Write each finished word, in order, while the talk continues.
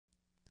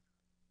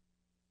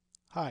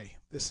Hi,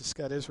 this is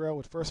Scott Israel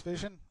with First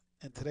Vision,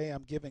 and today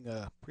I'm giving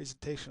a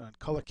presentation on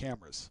color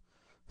cameras,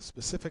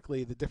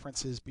 specifically the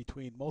differences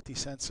between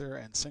multi-sensor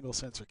and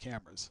single-sensor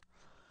cameras.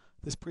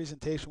 This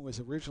presentation was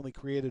originally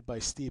created by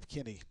Steve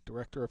Kinney,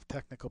 Director of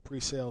Technical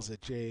Pre-Sales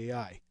at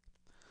JAI.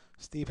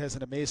 Steve has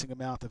an amazing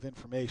amount of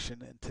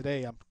information, and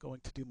today I'm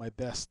going to do my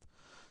best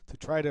to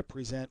try to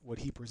present what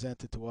he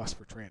presented to us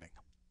for training.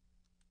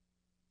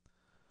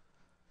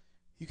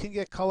 You can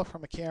get color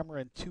from a camera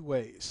in two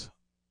ways.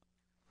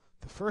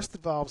 The first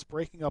involves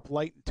breaking up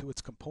light into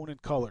its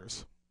component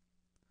colors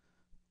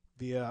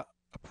via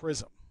a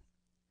prism.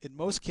 In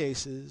most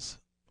cases,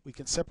 we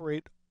can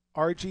separate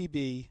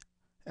RGB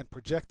and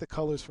project the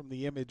colors from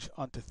the image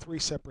onto three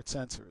separate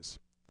sensors.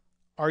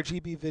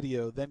 RGB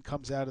video then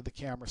comes out of the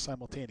camera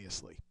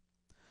simultaneously.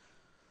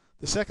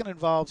 The second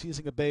involves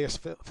using a Bayes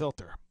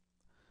filter.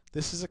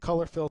 This is a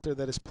color filter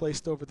that is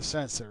placed over the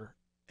sensor,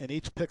 and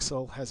each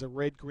pixel has a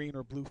red, green,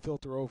 or blue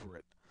filter over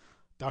it.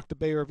 Dr.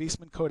 Bayer of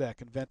Eastman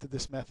Kodak invented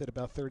this method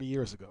about 30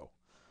 years ago.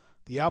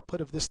 The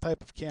output of this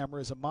type of camera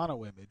is a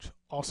mono image,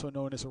 also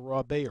known as a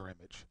raw Bayer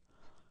image.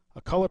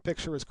 A color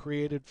picture is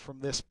created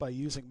from this by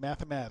using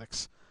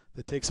mathematics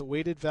that takes a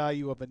weighted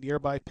value of a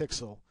nearby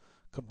pixel,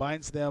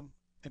 combines them,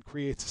 and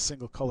creates a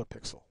single color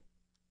pixel.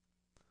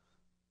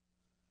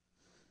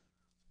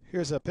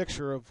 Here's a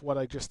picture of what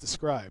I just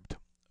described.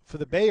 For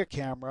the Bayer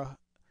camera,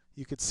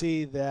 you could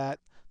see that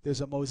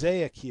there's a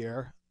mosaic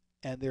here,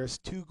 and there's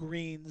two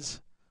greens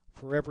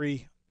for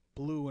every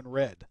blue and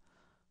red.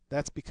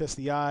 That's because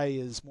the eye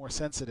is more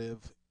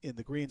sensitive in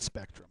the green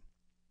spectrum.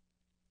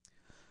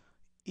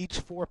 Each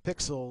 4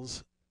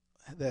 pixels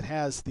that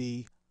has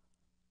the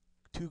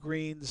two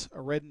greens, a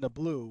red and a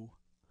blue,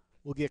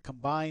 will get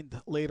combined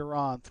later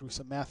on through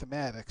some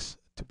mathematics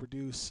to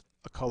produce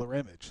a color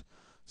image.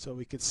 So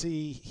we could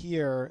see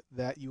here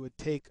that you would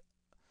take,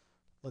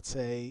 let's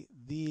say,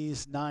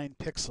 these 9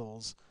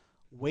 pixels,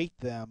 weight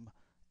them,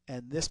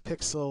 and this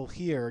pixel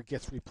here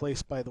gets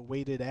replaced by the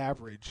weighted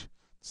average.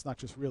 It's not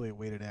just really a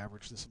weighted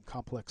average, there's some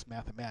complex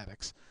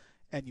mathematics,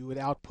 and you would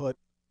output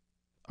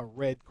a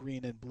red,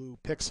 green, and blue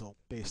pixel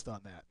based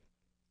on that.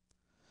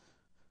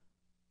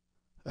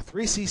 A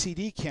 3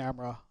 CCD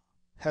camera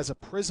has a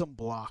prism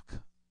block,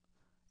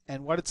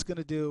 and what it's going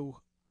to do,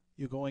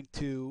 you're going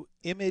to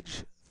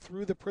image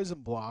through the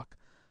prism block.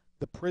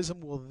 The prism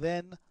will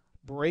then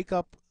break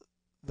up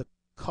the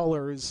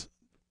colors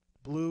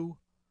blue,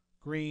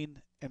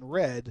 green, and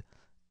red,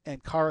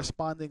 and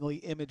correspondingly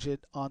image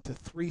it onto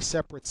 3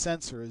 separate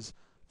sensors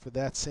for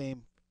that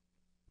same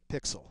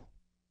pixel.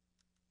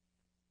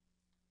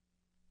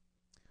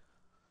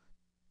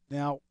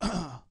 Now,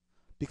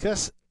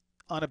 because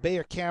on a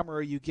Bayer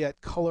camera you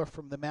get color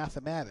from the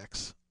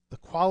mathematics, the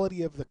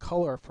quality of the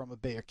color from a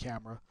Bayer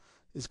camera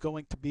is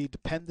going to be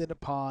dependent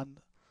upon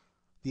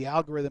the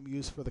algorithm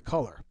used for the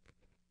color.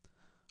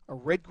 A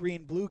red,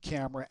 green, blue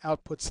camera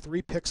outputs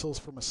 3 pixels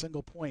from a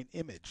single point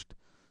imaged.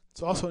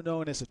 It's also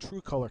known as a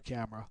true color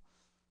camera,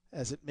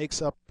 as it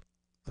makes up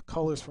the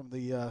colors from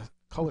the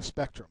color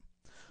spectrum.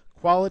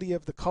 Quality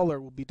of the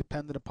color will be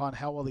dependent upon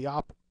how well the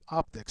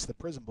optics, the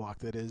prism block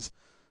that is,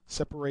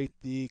 separate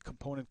the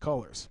component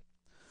colors.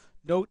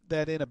 Note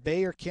that in a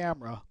Bayer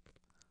camera,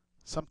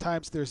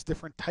 sometimes there's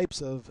different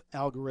types of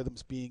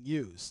algorithms being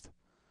used,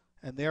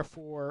 and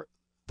therefore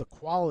the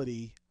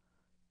quality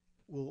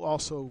will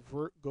also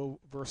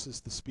go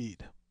versus the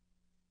speed.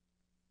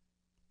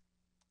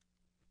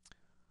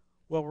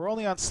 Well, we're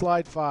only on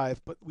slide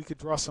 5, but we could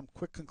draw some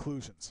quick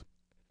conclusions.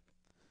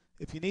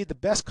 If you need the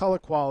best color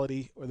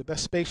quality or the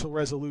best spatial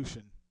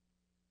resolution,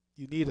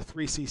 you need a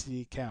 3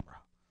 CCD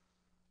camera.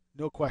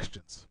 No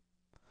questions.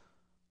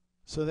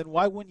 So then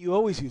why wouldn't you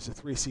always use a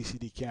 3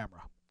 CCD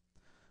camera?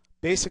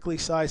 Basically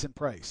size and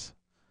price.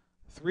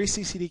 3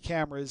 CCD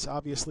cameras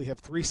obviously have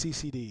 3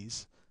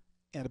 CCDs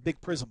and a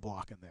big prism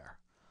block in there.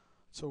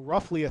 So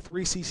roughly a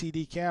 3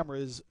 CCD camera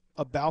is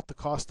about the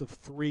cost of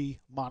 3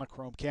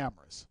 monochrome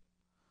cameras.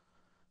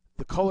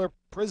 The color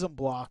prism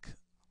block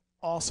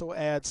also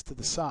adds to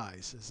the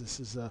size, as this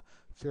is a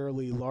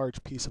fairly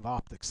large piece of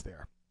optics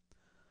there.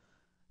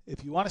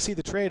 If you want to see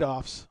the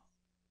trade-offs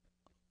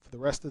for the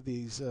rest of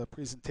these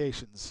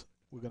presentations,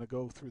 we're going to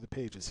go through the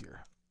pages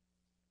here.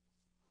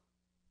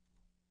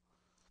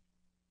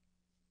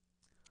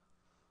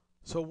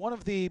 So one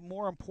of the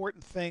more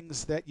important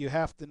things that you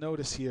have to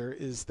notice here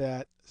is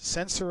that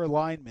sensor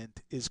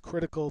alignment is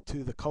critical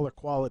to the color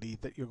quality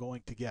that you're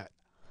going to get.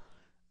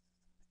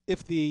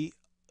 If the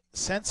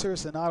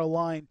sensors are not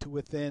aligned to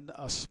within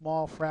a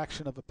small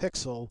fraction of a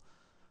pixel,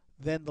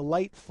 then the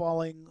light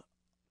falling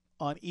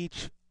on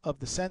each of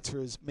the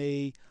sensors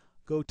may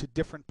go to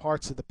different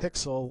parts of the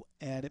pixel,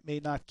 and it may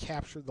not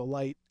capture the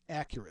light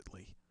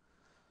accurately.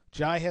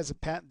 JAI has a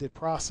patented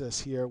process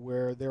here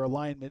where their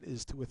alignment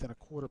is to within a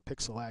quarter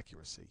pixel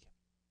accuracy.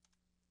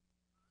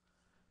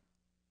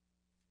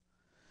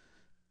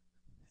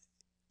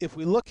 If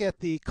we look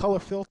at the color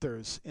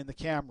filters in the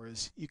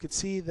cameras, you can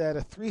see that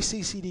a 3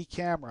 CCD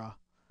camera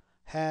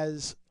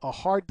has a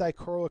hard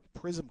dichroic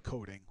prism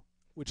coating,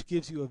 which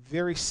gives you a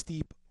very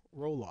steep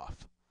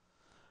roll-off.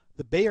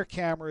 The Bayer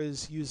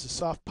cameras use a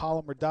soft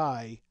polymer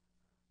dye,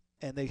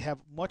 and they have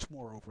much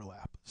more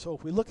overlap. So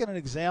if we look at an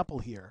example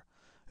here,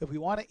 if we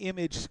want to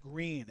image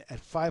green at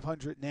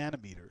 500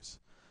 nanometers,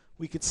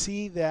 we could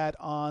see that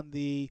on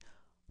the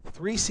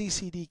 3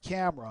 CCD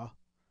camera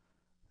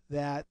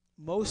that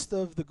most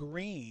of the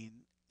green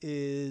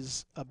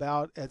is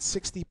about at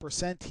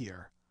 60%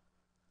 here,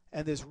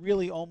 and there's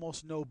really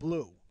almost no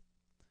blue.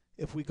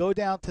 If we go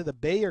down to the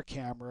Bayer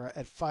camera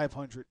at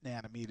 500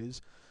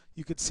 nanometers,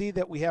 you could see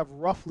that we have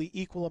roughly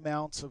equal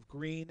amounts of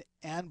green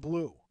and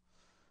blue.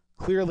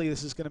 Clearly,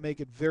 this is going to make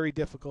it very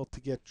difficult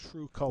to get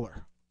true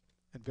color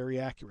and very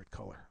accurate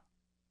color.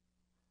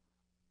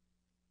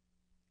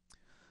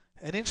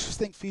 An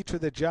interesting feature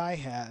that Jai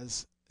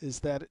has is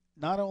that it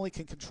not only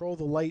can control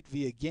the light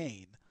via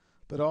gain,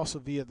 but also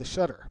via the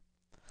shutter.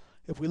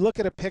 If we look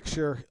at a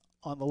picture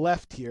on the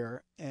left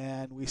here,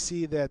 and we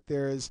see that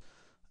there's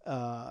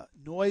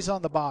noise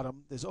on the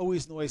bottom. There's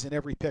always noise in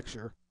every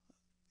picture.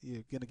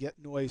 You're going to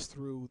get noise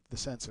through the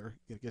sensor.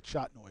 You're going to get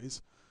shot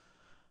noise.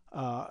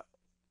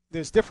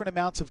 There's different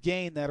amounts of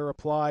gain that are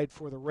applied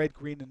for the red,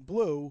 green, and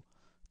blue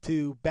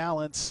to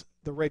balance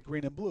the red,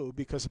 green, and blue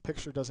because the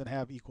picture doesn't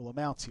have equal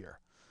amounts here.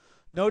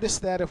 Notice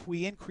that if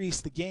we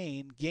increase the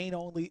gain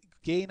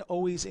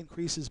always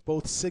increases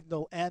both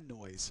signal and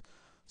noise.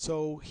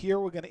 So here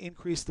we're going to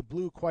increase the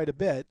blue quite a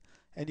bit,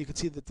 and you can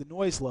see that the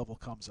noise level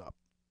comes up.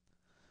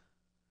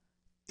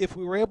 If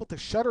we were able to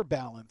shutter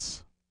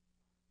balance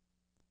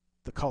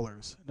the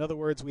colors, in other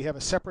words, we have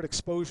a separate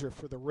exposure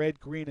for the red,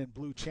 green, and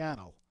blue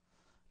channel,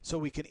 so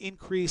we can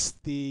increase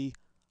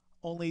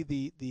only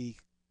the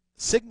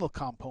signal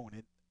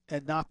component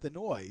and not the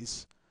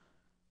noise,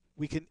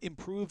 we can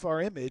improve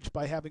our image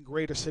by having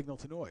greater signal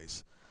to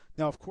noise.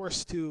 Now, of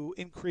course, to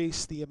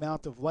increase the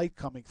amount of light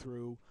coming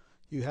through,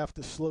 you have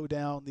to slow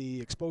down the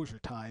exposure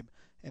time,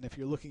 and if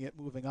you're looking at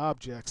moving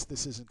objects,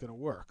 this isn't going to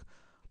work.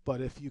 But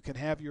if you can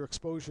have your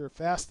exposure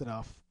fast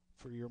enough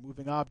for your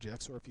moving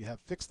objects, or if you have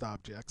fixed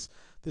objects,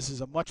 this is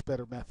a much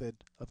better method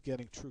of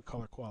getting true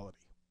color quality.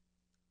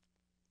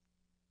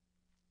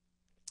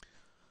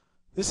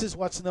 This is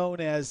what's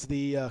known as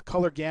the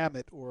color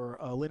gamut, or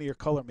linear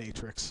color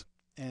matrix,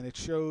 and it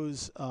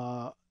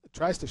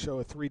tries to show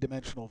a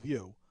three-dimensional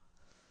view.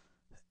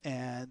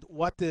 And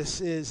what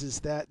this is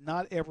that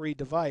not every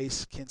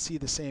device can see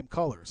the same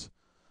colors.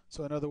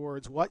 So in other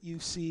words, what you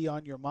see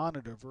on your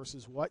monitor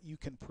versus what you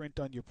can print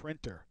on your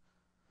printer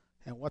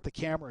and what the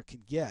camera can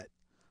get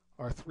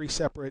are three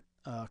separate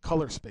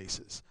color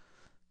spaces.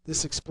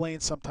 This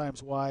explains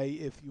sometimes why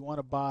if you want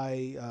to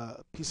buy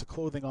a piece of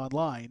clothing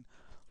online,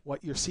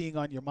 what you're seeing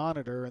on your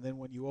monitor, and then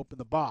when you open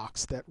the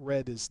box, that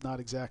red is not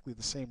exactly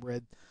the same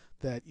red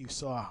that you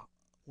saw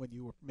when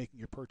you were making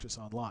your purchase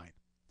online.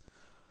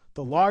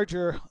 The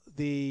larger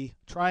the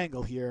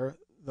triangle here,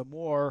 the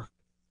more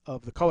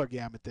of the color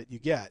gamut that you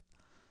get.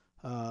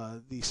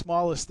 The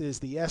smallest is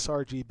the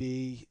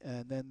sRGB,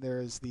 and then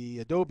there's the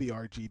Adobe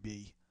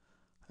RGB,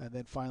 and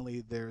then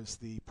finally there's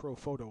the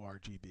ProPhoto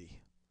RGB.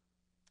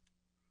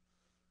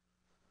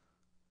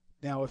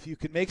 Now, if you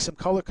can make some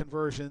color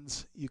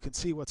conversions, you can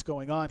see what's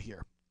going on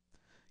here.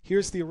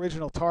 Here's the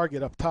original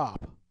target up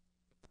top,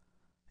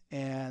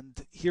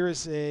 and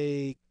here's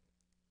a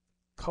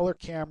color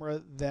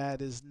camera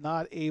that is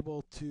not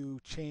able to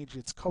change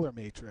its color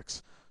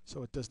matrix,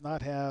 so it does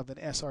not have an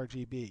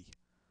sRGB.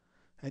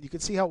 And you can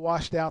see how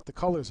washed out the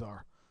colors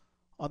are.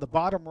 On the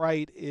bottom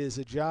right is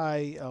a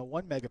Jai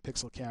 1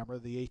 megapixel camera,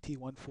 the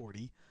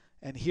AT140,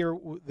 and here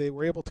they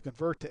were able to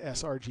convert to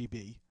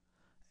sRGB,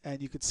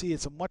 and you can see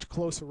it's a much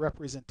closer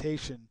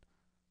representation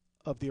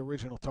of the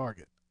original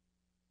target.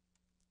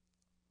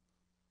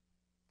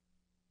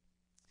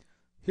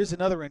 Here's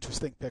another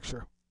interesting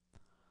picture.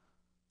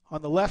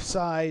 On the left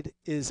side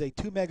is a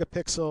 2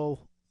 megapixel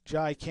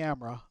Jai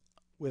camera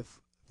with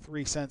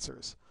 3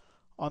 sensors.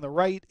 On the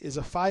right is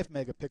a 5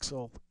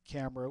 megapixel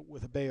camera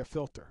with a Bayer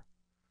filter.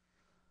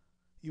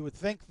 You would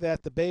think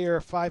that the Bayer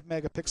 5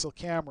 megapixel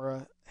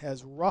camera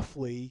has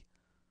roughly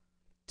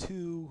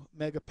 2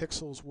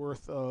 megapixels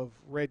worth of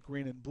red,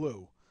 green, and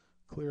blue.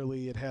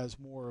 Clearly it has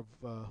more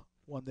of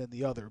one than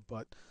the other,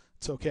 but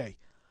it's okay.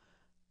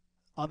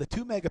 On the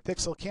 2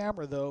 megapixel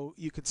camera though,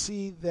 you can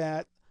see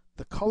that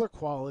the color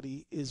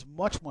quality is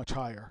much, much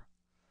higher.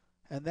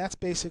 And that's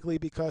basically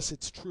because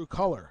it's true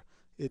color.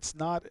 It's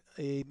not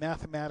a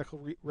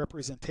mathematical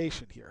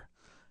representation here.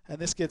 And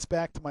this gets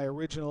back to my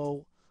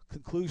original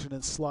conclusion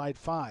in slide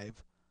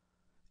 5.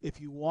 If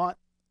you want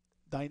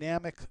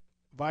dynamic,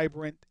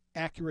 vibrant,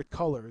 accurate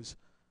colors,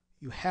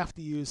 you have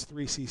to use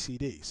 3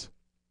 CCDs.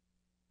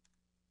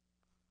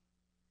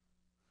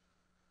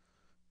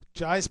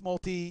 Jai's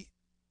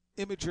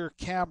multi-imager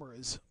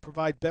cameras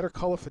provide better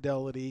color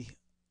fidelity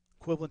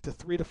equivalent to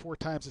 3 to 4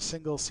 times a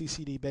single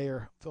CCD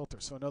Bayer filter.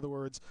 So in other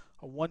words,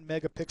 a 1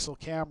 megapixel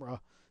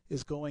camera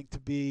is going to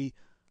be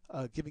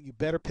giving you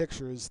better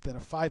pictures than a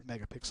 5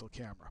 megapixel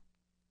camera.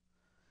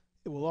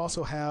 It will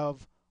also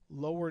have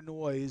lower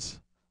noise,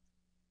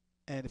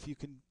 and if you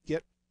can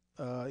get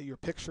your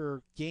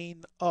picture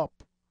gain up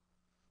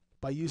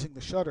by using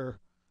the shutter,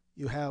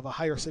 you have a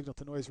higher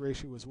signal-to-noise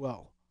ratio as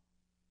well.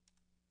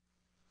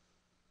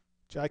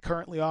 I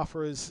currently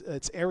offers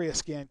its area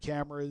scan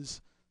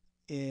cameras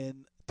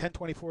in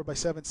 1024 by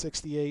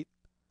 768,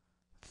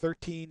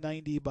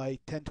 1390 by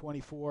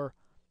 1024,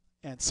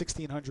 and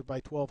 1600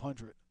 by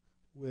 1200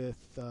 with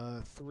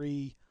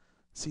 3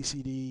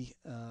 CCD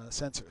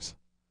sensors.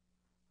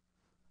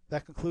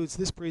 That concludes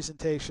this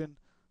presentation.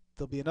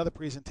 There'll be another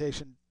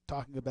presentation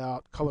talking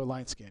about color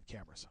line scan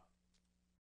cameras.